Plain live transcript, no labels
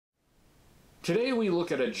Today we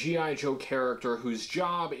look at a G.I. Joe character whose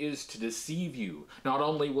job is to deceive you. Not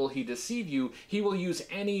only will he deceive you, he will use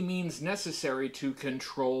any means necessary to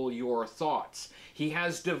control your thoughts. He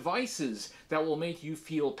has devices that will make you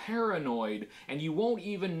feel paranoid, and you won't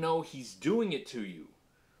even know he's doing it to you.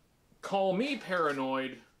 Call me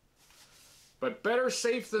paranoid, but better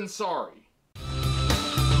safe than sorry.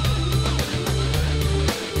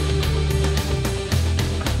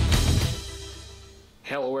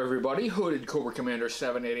 Hello everybody, Hooded Cobra Commander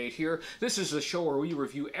 788 here. This is the show where we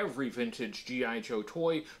review every vintage G.I. Joe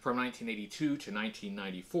toy from 1982 to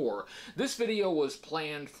 1994. This video was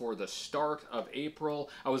planned for the start of April.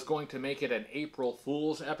 I was going to make it an April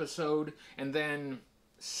Fool's episode, and then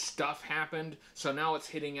stuff happened, so now it's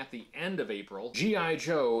hitting at the end of April. G.I.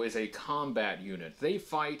 Joe is a combat unit. They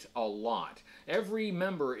fight a lot. Every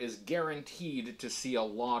member is guaranteed to see a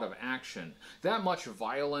lot of action. That much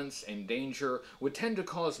violence and danger would tend to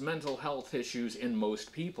cause mental health issues in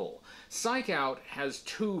most people. PSYCHE-OUT has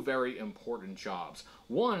two very important jobs.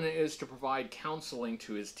 One is to provide counseling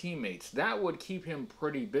to his teammates. That would keep him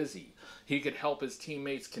pretty busy. He could help his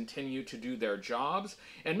teammates continue to do their jobs,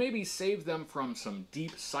 and maybe save them from some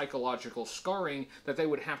deep psychological scarring that they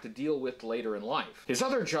would have to deal with later in life. His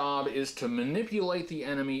other job is to manipulate the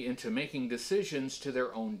enemy into making decisions to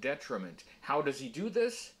their own detriment. How does he do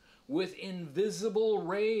this? With invisible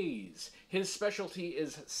rays. His specialty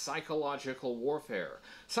is psychological warfare.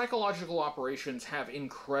 Psychological operations have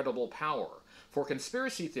incredible power. For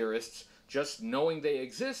conspiracy theorists, just knowing they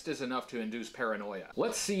exist is enough to induce paranoia.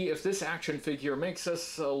 Let's see if this action figure makes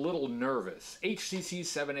us a little nervous.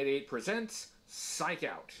 HCC788 presents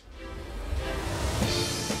PSYCHE-OUT.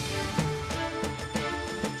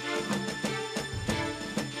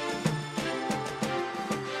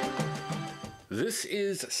 This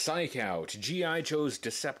is PSYCHE-OUT, G.I. Joe's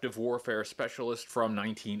deceptive warfare specialist from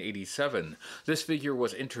 1987. This figure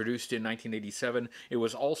was introduced in 1987. It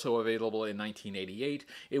was also available in 1988.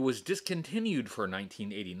 It was discontinued for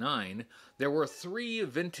 1989. There were three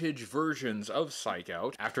vintage versions of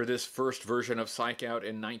PSYCHE-OUT. After this first version of PSYCHE-OUT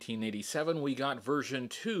in 1987, we got version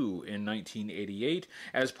 2 in 1988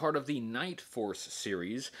 as part of the Night Force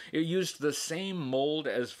series. It used the same mold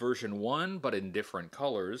as version 1, but in different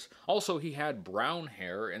colors. Also, he had brown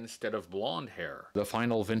hair instead of blonde hair. The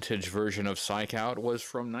final vintage version of PSYCHE-OUT was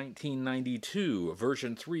from 1992.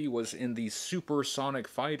 Version 3 was in the Supersonic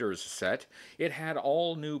Fighters set. It had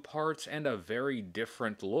all new parts and a very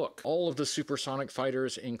different look. All of the Supersonic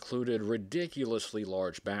Fighters included ridiculously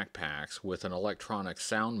large backpacks with an electronic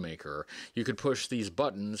sound maker. You could push these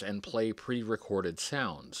buttons and play pre-recorded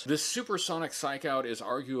sounds. This Supersonic PSYCHE-OUT is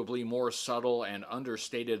arguably more subtle and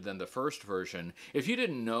understated than the first version. If you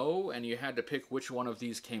didn't know and you had to pick which one of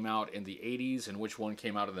these came out in the 80s and which one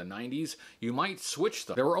came out in the 90s, you might switch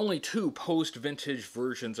them. There were only two post-vintage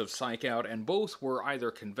versions of PSYCHE-OUT, and both were either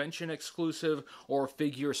convention exclusive or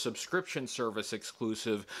figure subscription service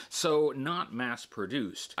exclusive, so not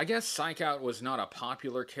mass-produced. I guess PSYCHE-OUT was not a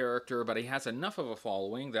popular character, but he has enough of a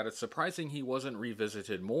following that it's surprising he wasn't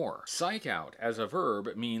revisited more. PSYCHE-OUT, as a verb,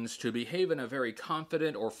 means to behave in a very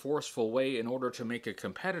confident or forceful way in order to make a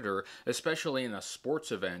competitor, especially in a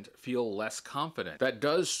sports event, feel less confident. That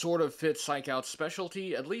does sort of fit PSYCHE-OUT's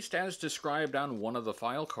specialty, at least as described on one of the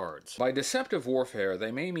file cards. By deceptive warfare,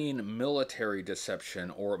 they may mean military deception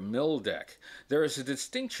or MILDEC. There is a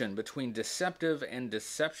distinction between deceptive and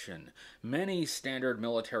deception. Many standard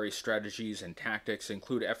military strategies and tactics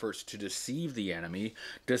include efforts to deceive the enemy.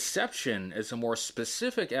 Deception is a more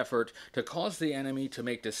specific effort to cause the enemy to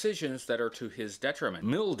make decisions that are to his detriment.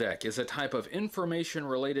 MILDEC is a type of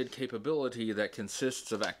information-related capability that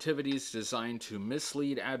consists of activities designed to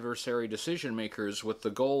mislead adversary decision makers with the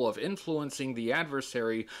goal of influencing the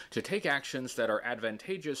adversary to take actions that are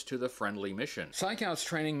advantageous to the friendly mission. PSYCHE-OUT's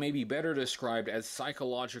training may be better described as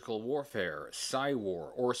psychological warfare,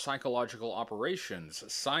 PSYWAR, or psychological operations,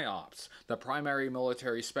 PSYOPs. The primary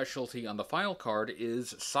military specialty on the file card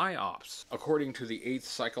is PSYOPs. According to the 8th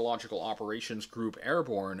Psychological Operations Group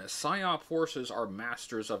Airborne, PSYOP forces are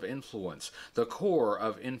masters of influence, the core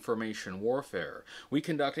of information warfare. We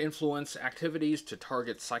conduct influence activities to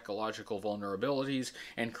target psychological vulnerabilities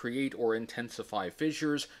and create or intensify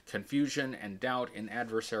fissures, confusion, and doubt in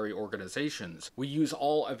adversary organizations. We use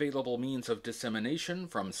all available means of dissemination,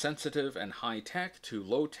 from sensitive and high-tech to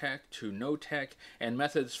low-tech, tech to no tech, and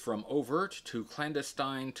methods from overt to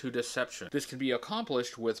clandestine to deception. This can be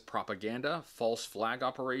accomplished with propaganda, false flag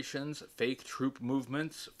operations, fake troop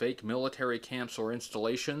movements, fake military camps or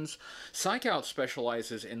installations. PSYCHE-OUT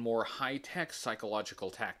specializes in more high-tech psychological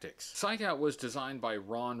tactics. PSYCHE-OUT was designed by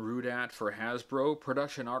Ron Rudat for Hasbro.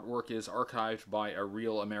 Production artwork is archived by A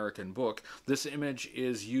Real American Book. This image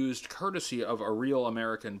is used courtesy of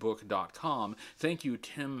arealamericanbook.com. Thank you,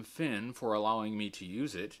 Tim Finn, for allowing me to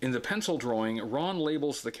use it. In the pencil drawing, Ron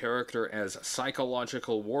labels the character as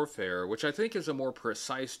psychological warfare, which I think is a more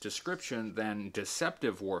precise description than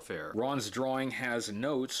deceptive warfare. Ron's drawing has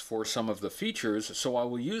notes for some of the features, so I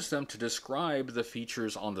will use them to describe the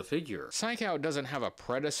features on the figure. PSYCHE-OUT doesn't have a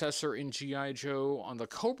predecessor in G.I. Joe. On the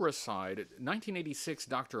Cobra side, 1986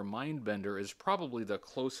 Dr. Mindbender is probably the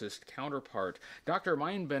closest counterpart. Dr.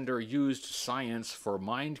 Mindbender used science for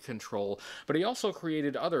mind control, but he also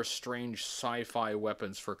created other strange sci-fi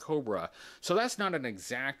weapons for Cobra, so that's not an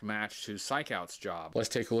exact match to PSYCHE-OUT's job. Let's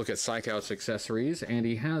take a look at PSYCHE-OUT's accessories, and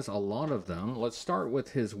he has a lot of them. Let's start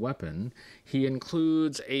with his weapon. He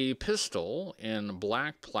includes a pistol in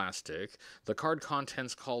black plastic. The card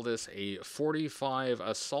contents call this a .45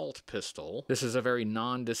 assault pistol. This is a very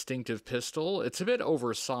non-distinctive pistol. It's a bit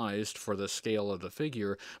oversized for the scale of the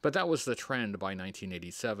figure, but that was the trend by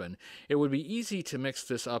 1987. It would be easy to mix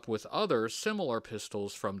this up with other similar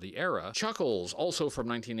pistols from the era. Chuckles, also from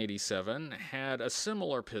 1987, had a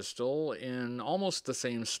similar pistol in almost the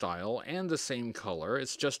same style and the same color.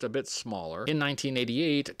 It's just a bit smaller. In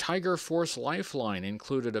 1988, Tiger Force Lifeline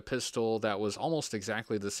included a pistol that was almost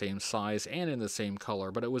exactly the same size and in the same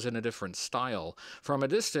color, but it was in a different style. From a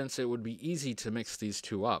distance, it would be easy to mix these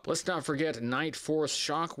two up. Let's not forget Night Force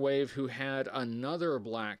Shockwave, who had another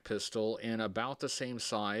black pistol in about the same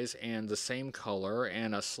size and the same color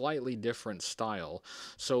and a slightly different style.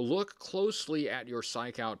 So look closely at your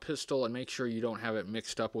PSYCHE-OUT pistol and make sure you don't have it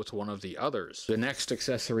mixed up with one of the others. The next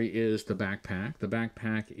accessory is the backpack. The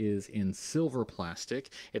backpack is in silver plastic.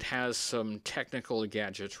 It has some technical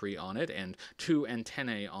gadgetry on it and two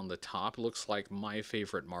antennae on the top. Looks like My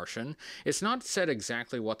Favorite Martian. It's not said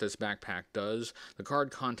exactly what this backpack does. The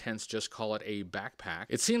card contents just call it a backpack.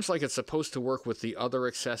 It seems like it's supposed to work with the other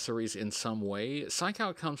accessories in some way.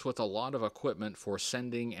 PSYCHE-OUT comes with a lot of equipment for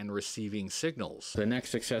sending and receiving signals. The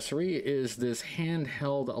next accessory is this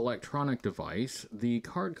handheld electronic device. The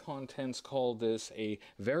card contents call this a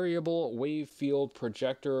variable wave field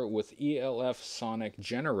projector with ELF sonic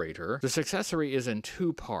generator. This accessory is in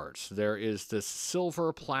two parts. There is this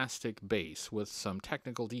silver plastic base with some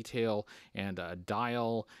technical detail and a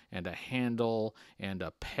dial and a handle and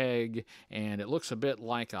a peg, and it looks a bit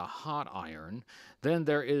like a hot iron. Then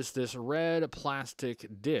there is this red plastic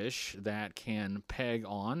dish that can peg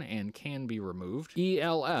on and can be removed.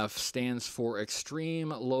 ELF stands for extreme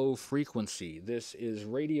low frequency. This is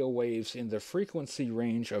radio waves in the frequency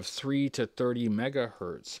range of 3 to 30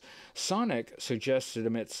 megahertz. Sonic suggests it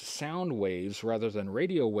emits sound waves rather than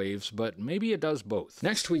radio waves, but maybe it does both.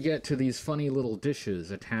 Next we get to these funny little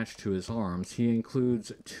dishes attached to his arms. He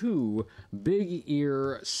includes two big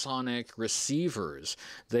ear sonic receivers.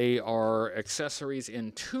 They are accessories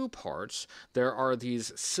in two parts. There are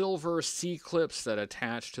these silver C-clips that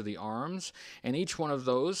attach to the arms, and each one of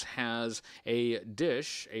those has a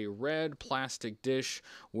dish, a red plastic dish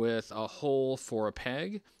with a hole for a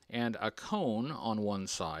peg and a cone on one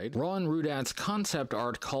side. Ron Rudat's concept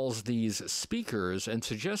art calls these speakers and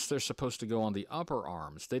suggests they're supposed to go on the upper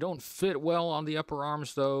arms. They don't fit well on the upper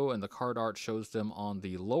arms though, and the card art shows them on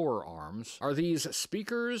the lower arms. Are these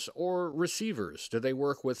speakers or receivers? Do they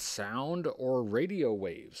work with sound or radio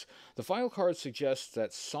waves? The file card suggests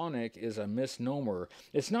that sonic is a misnomer.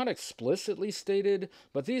 It's not explicitly stated,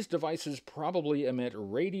 but these devices probably emit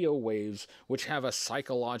radio waves which have a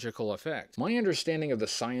psychological effect. My understanding of the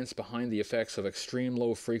science behind the effects of extreme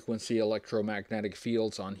low frequency electromagnetic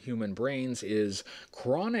fields on human brains is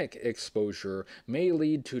chronic exposure may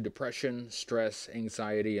lead to depression, stress,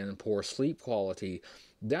 anxiety, and poor sleep quality.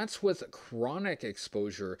 That's with chronic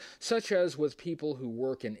exposure, such as with people who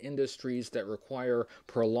work in industries that require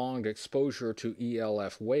prolonged exposure to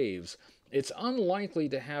ELF waves. It's unlikely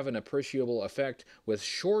to have an appreciable effect with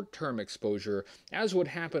short-term exposure, as would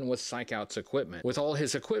happen with PSYCHE-OUT's equipment. With all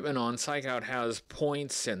his equipment on, PSYCHE-OUT has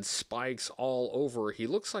points and spikes all over. He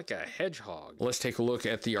looks like a hedgehog. Let's take a look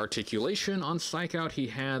at the articulation on PSYCHE-OUT. He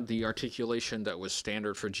had the articulation that was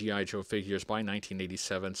standard for G.I. Joe figures by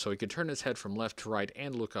 1987, so he could turn his head from left to right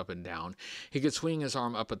and look up and down. He could swing his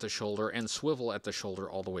arm up at the shoulder and swivel at the shoulder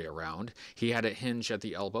all the way around. He had a hinge at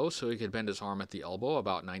the elbow, so he could bend his arm at the elbow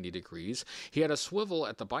about 90 degrees. degrees. He had a swivel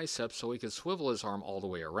at the biceps so he could swivel his arm all the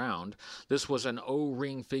way around. This was an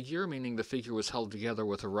O-ring figure, meaning the figure was held together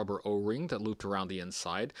with a rubber O-ring that looped around the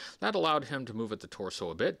inside. That allowed him to move at the torso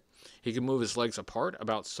a bit. He can move his legs apart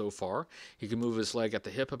about so far. He can move his leg at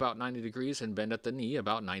the hip about 90 degrees and bend at the knee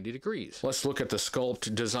about 90 degrees. Let's look at the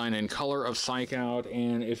sculpt, design, and color of PSYCHE-OUT.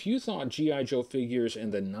 And if you thought G.I. Joe figures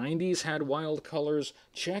in the 90s had wild colors,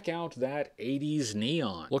 check out that 80s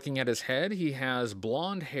neon. Looking at his head, he has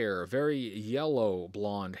blonde hair, very yellow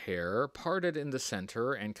blonde hair, parted in the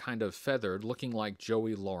center and kind of feathered, looking like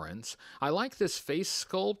Joey Lawrence. I like this face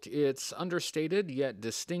sculpt. It's understated yet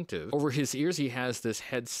distinctive. Over his ears, he has this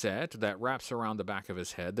headset that wraps around the back of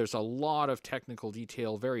his head. There's a lot of technical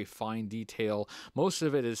detail, very fine detail. Most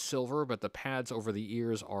of it is silver, but the pads over the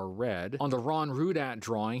ears are red. On the Ron Rudat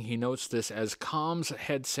drawing, he notes this as comms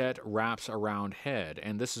headset wraps around head,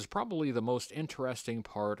 and this is probably the most interesting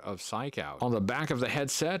part of PSYCHE-OUT. On the back of the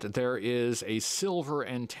headset, there is a silver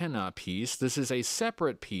antenna piece. This is a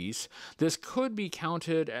separate piece. This could be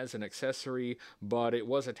counted as an accessory, but it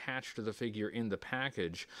was attached to the figure in the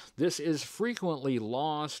package. This is frequently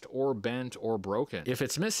lost or bent or broken. If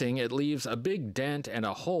it's missing, it leaves a big dent and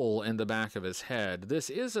a hole in the back of his head. This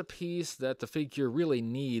is a piece that the figure really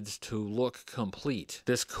needs to look complete.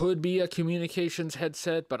 This could be a communications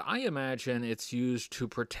headset, but I imagine it's used to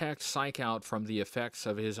protect PSYCHE-OUT from the effects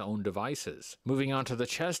of his own devices. Moving on to the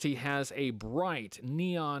chest, he has a bright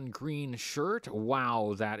neon green shirt.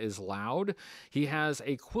 Wow, that is loud. He has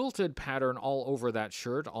a quilted pattern all over that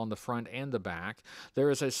shirt on the front and the back. There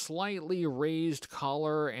is a slightly raised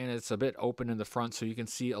collar and it's a bit open in the front so you can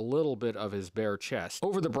see a little bit of his bare chest.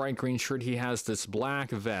 Over the bright green shirt, he has this black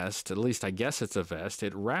vest, at least I guess it's a vest.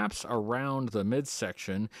 It wraps around the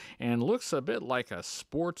midsection and looks a bit like a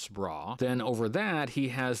sports bra. Then over that, he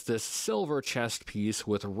has this silver chest piece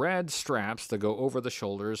with red straps that go over the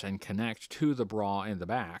shoulders and connect to the bra in the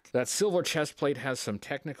back. That silver chest plate has some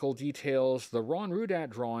technical details. The Ron Rudat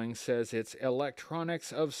drawing says it's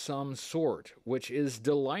electronics of some sort, which is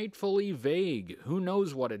delightfully vague. Who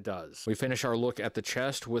knows what it does? We finish our look at the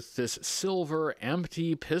chest with this silver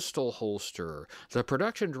empty pistol holster. The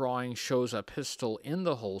production drawing shows a pistol in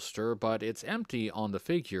the holster, but it's empty on the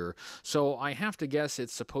figure, so I have to guess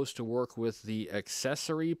it's supposed to work with the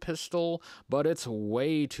accessory pistol, but it's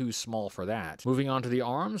way too small for that. Moving on to the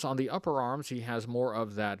arms. On the upper arms, he has more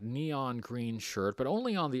of that neon green shirt, but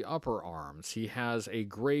only on the upper arms. He has a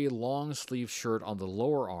gray long sleeve shirt on the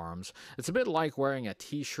lower arms. It's a bit like wearing a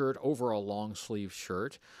t-shirt over a long sleeve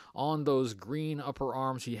shirt. On those green upper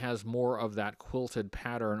arms, he has more of that quilted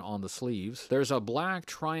pattern on the sleeves. There's a black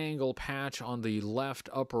triangle patch on the left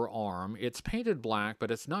upper arm. It's painted black,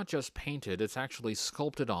 but it's not just painted, it's actually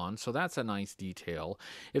sculpted on, so that's a nice detail.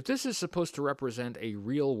 If this is supposed to represent a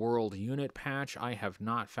real-world unit patch, I have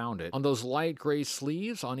not found it. On those light gray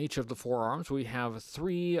sleeves on each of the forearms, we have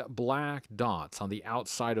 3 black dots on the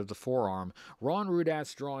outside of the forearm. Ron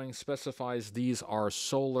Rudat's drawing specifies these are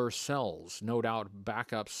solar cells, no doubt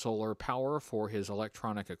backup solar power for his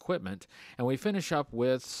electronic equipment, and we finish up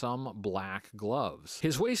with some black gloves.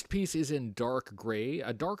 His waist piece is in dark gray,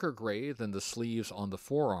 a darker gray than the sleeves on the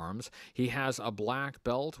forearms. He has a black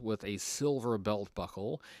belt with a silver belt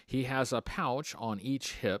buckle. He has a pouch on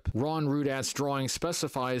each hip. Ron Rudat's drawing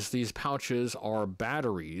specifies these pouches are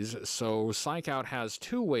batteries, so PSYCHE-OUT has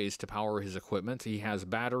 2 ways to power his equipment. He has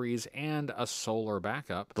batteries and a solar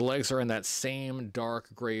backup. The legs are in that same dark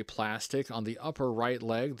gray plastic. On the upper right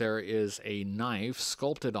leg, there is a knife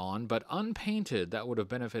sculpted on, but unpainted. That would have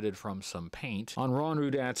benefited from some paint. On Ron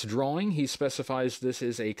Rudat's drawing, he specifies this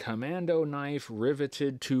is a commando knife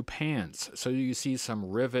riveted to pants. So you see some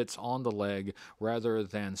rivets on the leg rather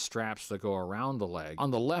than straps that go around the leg.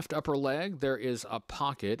 On the left upper leg, there is a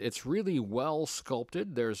pocket. It's really well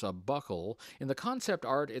sculpted. There's a buckle. In the concept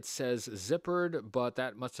art, it says zippered, but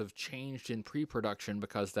that must have changed in pre-production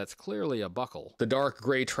because that's clearly a buckle. The dark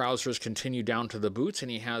gray trousers continue down to the boots, and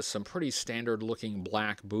he has some pretty standard looking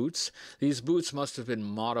black boots. These boots must have been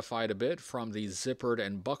modified a bit from the zippered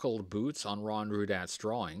and buckled boots on Ron Rudat's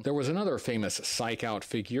drawing. There was another famous PSYCHE-OUT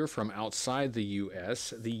figure from outside the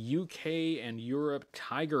US, the UK and Europe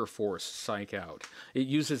Tiger Force PSYCHE-OUT. It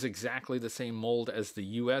uses exactly the same mold as the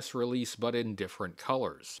US release, but in different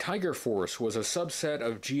colors. Tiger Force was a subset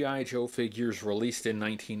of G.I. Joe figures released in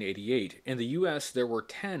 1988. In the US, there were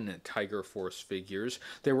 10 Tiger Force figures.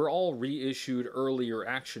 They were all reissued earlier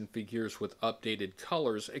action figures with updated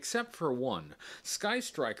colors, except for one. Sky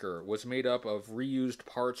Striker was made up of reused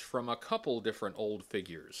parts from a couple different old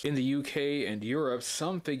figures. In the UK and Europe,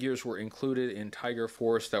 some figures were included in Tiger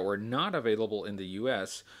Force that were not available in the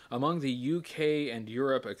US. Among the UK and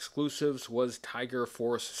Europe exclusives was Tiger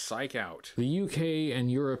Force PSYCHE-OUT. The UK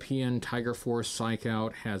and European Tiger Force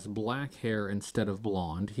PSYCHE-OUT has black hair instead of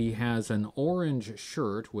blonde. He has an orange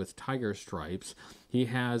shirt with tiger stripes. He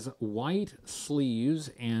has white sleeves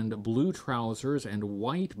and blue trousers and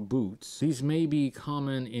white boots. These may be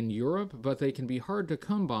common in Europe, but they can be hard to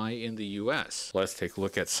come by in the US. Let's take a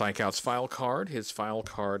look at PSYCHE-OUT's file card. His file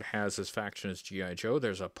card has his faction as G.I. Joe.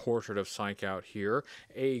 There's a portrait of PSYCHE-OUT here,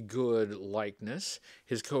 a good likeness.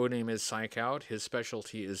 His codename is PSYCHE-OUT. His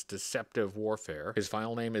specialty is deceptive warfare. His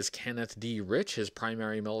file name is Kenneth D. Rich. His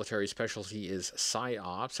primary military specialty is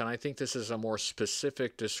PSYOPs, and I think this is a more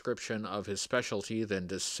specific description of his specialty than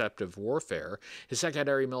deceptive warfare. His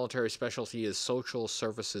secondary military specialty is social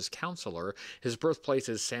services counselor. His birthplace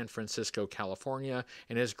is San Francisco, California,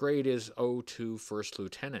 and his grade is 02 First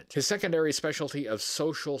Lieutenant. His secondary specialty of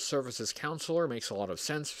social services counselor makes a lot of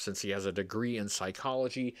sense since he has a degree in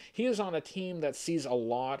psychology. He is on a team that sees a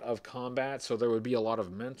lot of combat, so there would be a lot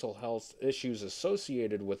of mental health issues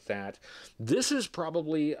associated with that. This is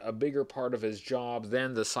probably a bigger part of his job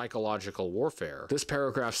than the psychological warfare. This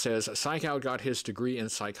paragraph says, PSYCHE-OUT got his degree in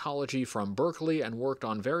psychology from Berkeley and worked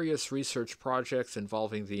on various research projects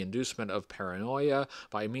involving the inducement of paranoia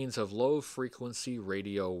by means of low-frequency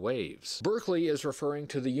radio waves. Berkeley is referring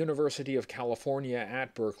to the University of California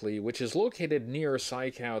at Berkeley, which is located near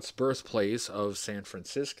PSYCHE-OUT's birthplace of San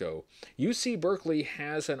Francisco. UC Berkeley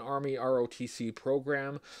has an Army ROTC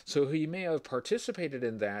program, so he may have participated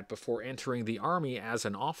in that before entering the Army as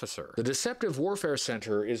an officer. The Deceptive Warfare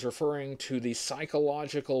Center is referring to the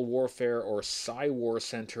Psychological Warfare or PSYWAR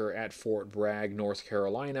Center at Fort Bragg, North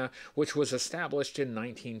Carolina, which was established in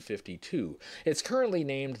 1952. It's currently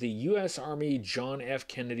named the U.S. Army John F.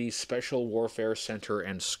 Kennedy Special Warfare Center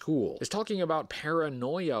and School. It's talking about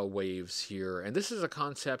paranoia waves here, and this is a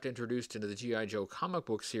concept introduced into the G.I. Joe comic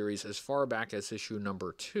book series as far back as issue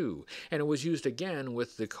number 2, and it was used again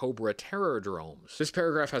with the Cobra terror drones. This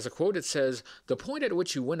paragraph has a quote. It says, "The point at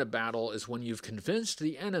which you win a battle is when you've convinced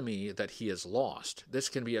the enemy that he is lost. This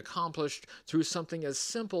can be accomplished through something as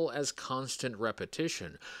simple as constant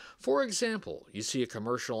repetition. For example, you see a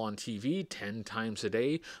commercial on TV 10 times a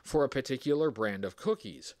day for a particular brand of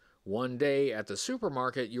cookies. One day at the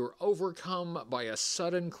supermarket, you're overcome by a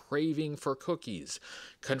sudden craving for cookies.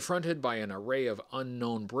 Confronted by an array of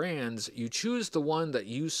unknown brands, you choose the one that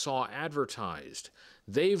you saw advertised.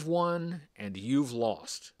 They've won and you've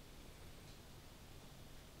lost."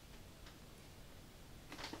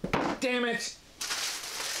 Damn it!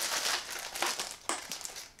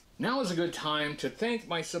 Now is a good time to thank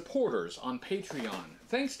my supporters on Patreon.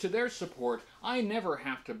 Thanks to their support, I never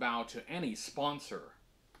have to bow to any sponsor.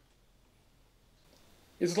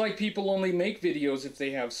 It's like people only make videos if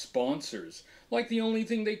they have sponsors. Like the only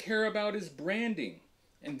thing they care about is branding.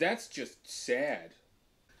 And that's just sad.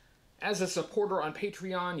 As a supporter on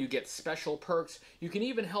Patreon, you get special perks. You can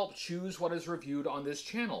even help choose what is reviewed on this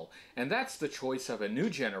channel. And that's the choice of a new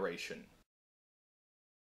generation.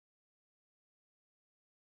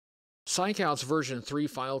 PSYCHE-OUT's version 3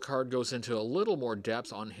 file card goes into a little more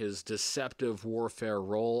depth on his deceptive warfare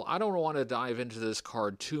role. I don't want to dive into this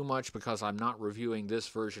card too much because I'm not reviewing this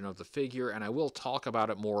version of the figure, and I will talk about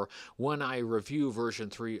it more when I review version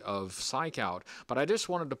 3 of PSYCHE-OUT, but I just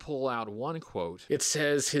wanted to pull out one quote. It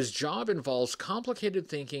says, "His job involves complicated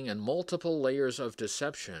thinking and multiple layers of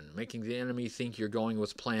deception, making the enemy think you're going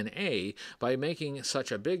with plan A by making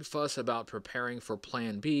such a big fuss about preparing for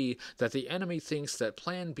plan B that the enemy thinks that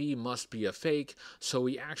plan B must be a fake, so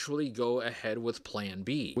we actually go ahead with plan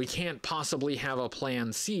B. We can't possibly have a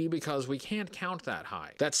plan C because we can't count that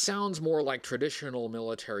high." That sounds more like traditional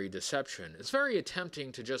military deception. It's very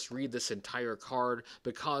tempting to just read this entire card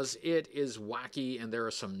because it is wacky and there are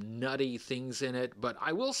some nutty things in it, but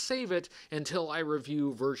I will save it until I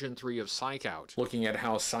review version 3 of PSYCHE-OUT. Looking at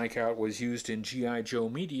how PSYCHE-OUT was used in G.I. Joe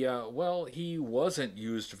media, well, he wasn't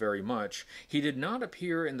used very much. He did not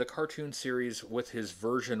appear in the cartoon series with his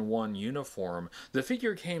version 1 uniform. The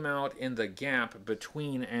figure came out in the gap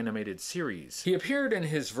between animated series. He appeared in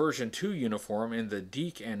his version 2 uniform in the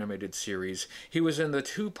Deke animated series. He was in the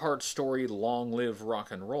 2-part story Long Live Rock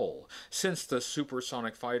and Roll. Since the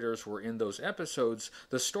supersonic fighters were in those episodes,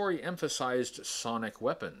 the story emphasized sonic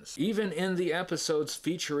weapons. Even in the episodes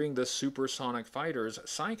featuring the supersonic fighters,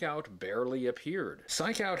 PSYCHE-OUT barely appeared.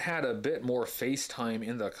 PSYCHE-OUT had a bit more face time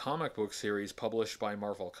in the comic book series published by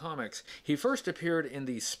Marvel Comics. He first appeared in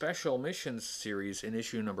the special Special Missions series in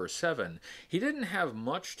issue number 7. He didn't have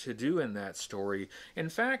much to do in that story. In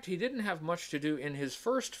fact, he didn't have much to do in his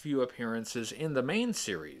first few appearances in the main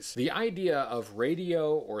series. The idea of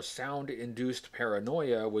radio or sound-induced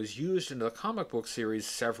paranoia was used in the comic book series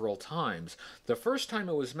several times. The first time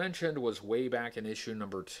it was mentioned was way back in issue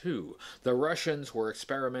number 2. The Russians were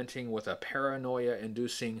experimenting with a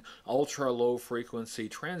paranoia-inducing ultra-low frequency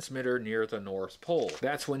transmitter near the North Pole.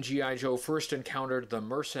 That's when G.I. Joe first encountered the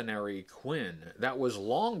mercenary Quinn. That was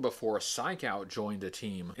long before PSYCHE-OUT joined the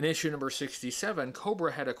team. In issue number 67,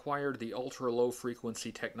 Cobra had acquired the ultra-low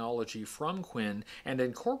frequency technology from Quinn and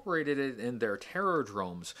incorporated it in their terror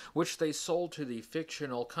drones, which they sold to the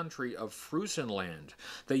fictional country of Frusenland.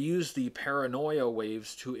 They used the paranoia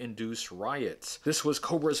waves to induce riots. This was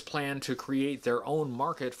Cobra's plan to create their own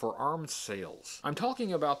market for arms sales. I'm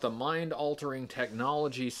talking about the mind-altering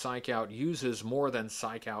technology PSYCHE-OUT uses more than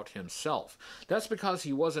PSYCHE-OUT himself. That's because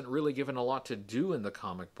he wasn't really given a lot to do in the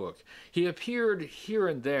comic book. He appeared here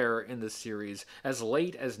and there in the series as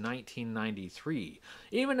late as 1993.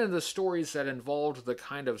 Even in the stories that involved the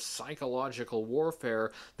kind of psychological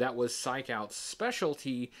warfare that was PSYCHE-OUT's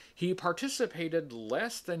specialty, he participated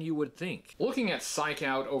less than you would think. Looking at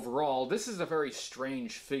PSYCHE-OUT overall, this is a very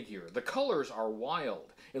strange figure. The colors are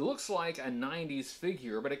wild. It looks like a 90s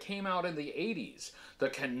figure, but it came out in the 80s. The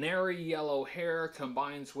canary yellow hair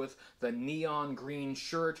combines with the neon green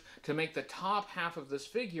shirt to make the top half of this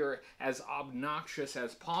figure as obnoxious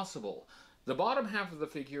as possible. The bottom half of the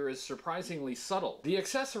figure is surprisingly subtle. The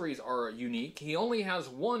accessories are unique. He only has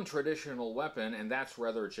one traditional weapon, and that's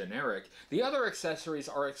rather generic. The other accessories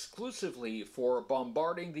are exclusively for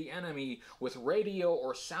bombarding the enemy with radio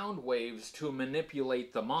or sound waves to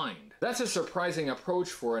manipulate the mind. That's a surprising approach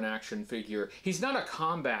for an action figure. He's not a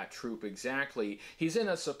combat troop exactly. He's in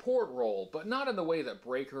a support role, but not in the way that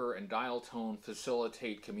Breaker and Dial Tone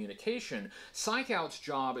facilitate communication. PSYCHE-OUT's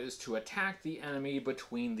job is to attack the enemy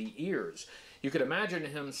between the ears. You could imagine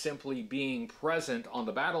him simply being present on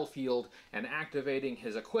the battlefield and activating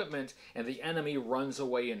his equipment, and the enemy runs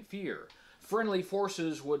away in fear. Friendly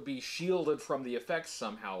forces would be shielded from the effects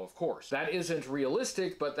somehow, of course. That isn't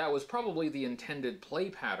realistic, but that was probably the intended play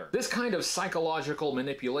pattern. This kind of psychological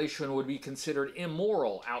manipulation would be considered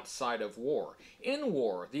immoral outside of war. In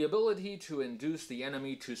war, the ability to induce the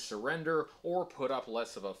enemy to surrender or put up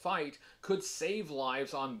less of a fight could save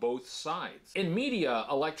lives on both sides. In media,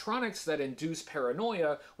 electronics that induce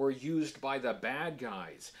paranoia were used by the bad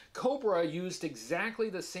guys. Cobra used exactly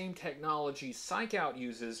the same technology PSYCHE-OUT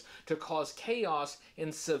uses to cause chaos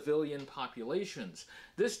in civilian populations.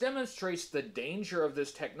 This demonstrates the danger of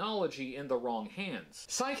this technology in the wrong hands.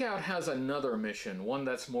 PSYCHE-OUT has another mission, one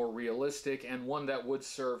that's more realistic and one that would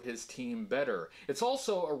serve his team better. It's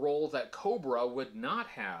also a role that Cobra would not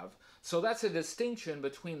have, so that's a distinction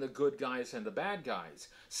between the good guys and the bad guys.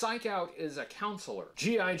 PSYCHE-OUT is a counselor.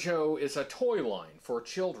 G.I. Joe is a toy line for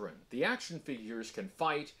children. The action figures can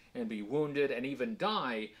fight and be wounded and even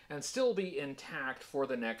die and still be intact for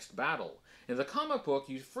the next battle. In the comic book,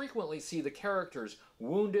 you frequently see the characters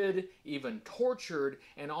wounded, even tortured,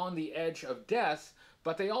 and on the edge of death,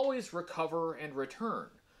 but they always recover and return.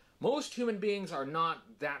 Most human beings are not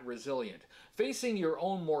that resilient. Facing your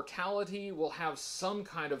own mortality will have some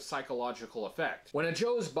kind of psychological effect. When a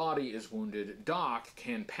Joe's body is wounded, Doc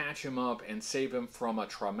can patch him up and save him from a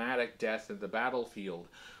traumatic death in the battlefield.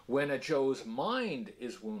 When a Joe's mind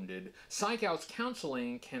is wounded, PSYCHE-OUT's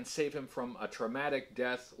counseling can save him from a traumatic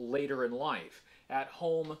death later in life, at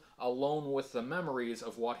home, alone with the memories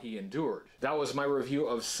of what he endured. That was my review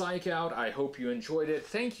of PSYCHE-OUT. I hope you enjoyed it.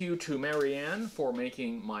 Thank you to Marianne for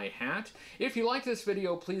making my hat. If you like this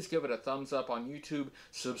video, please give it a thumbs up on YouTube,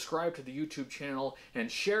 subscribe to the YouTube channel,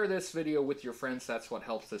 and share this video with your friends. That's what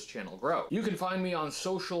helps this channel grow. You can find me on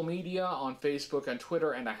social media, on Facebook and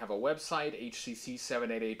Twitter, and I have a website,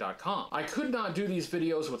 HCC788.com. I could not do these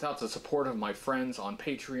videos without the support of my friends on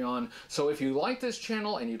Patreon, so if you like this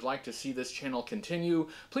channel and you'd like to see this channel continue,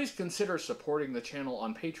 please consider supporting the channel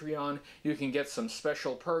on Patreon. You can get some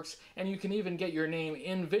special perks, and you can even get your name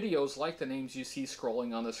in videos like the names you see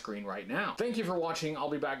scrolling on the screen right now. Thank you for watching. I'll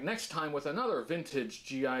be back next time with another vintage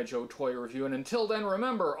G.I. Joe toy review, and until then,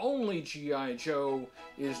 remember, only G.I. Joe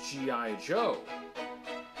is G.I. Joe.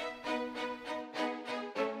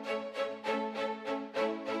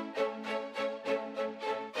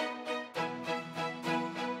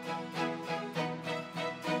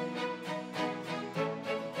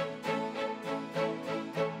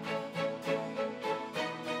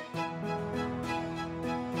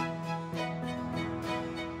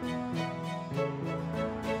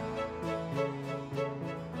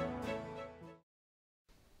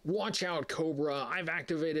 Watch out, Cobra. I've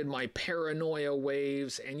activated my paranoia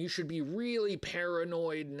waves, and you should be really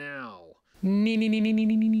paranoid now.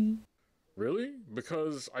 Really?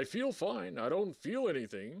 Because I feel fine. I don't feel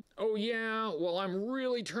anything. Oh yeah? Well, I'm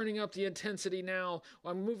really turning up the intensity now.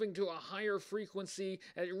 I'm moving to a higher frequency,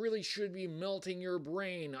 and it really should be melting your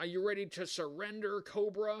brain. Are you ready to surrender,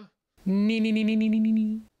 Cobra?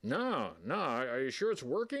 No, are you sure it's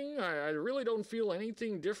working? I really don't feel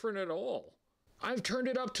anything different at all. I've turned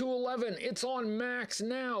it up to 11. It's on max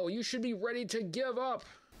now. You should be ready to give up.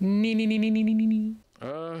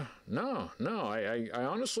 No, I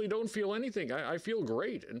honestly don't feel anything. I feel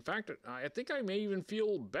great. In fact, I think I may even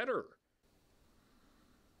feel better.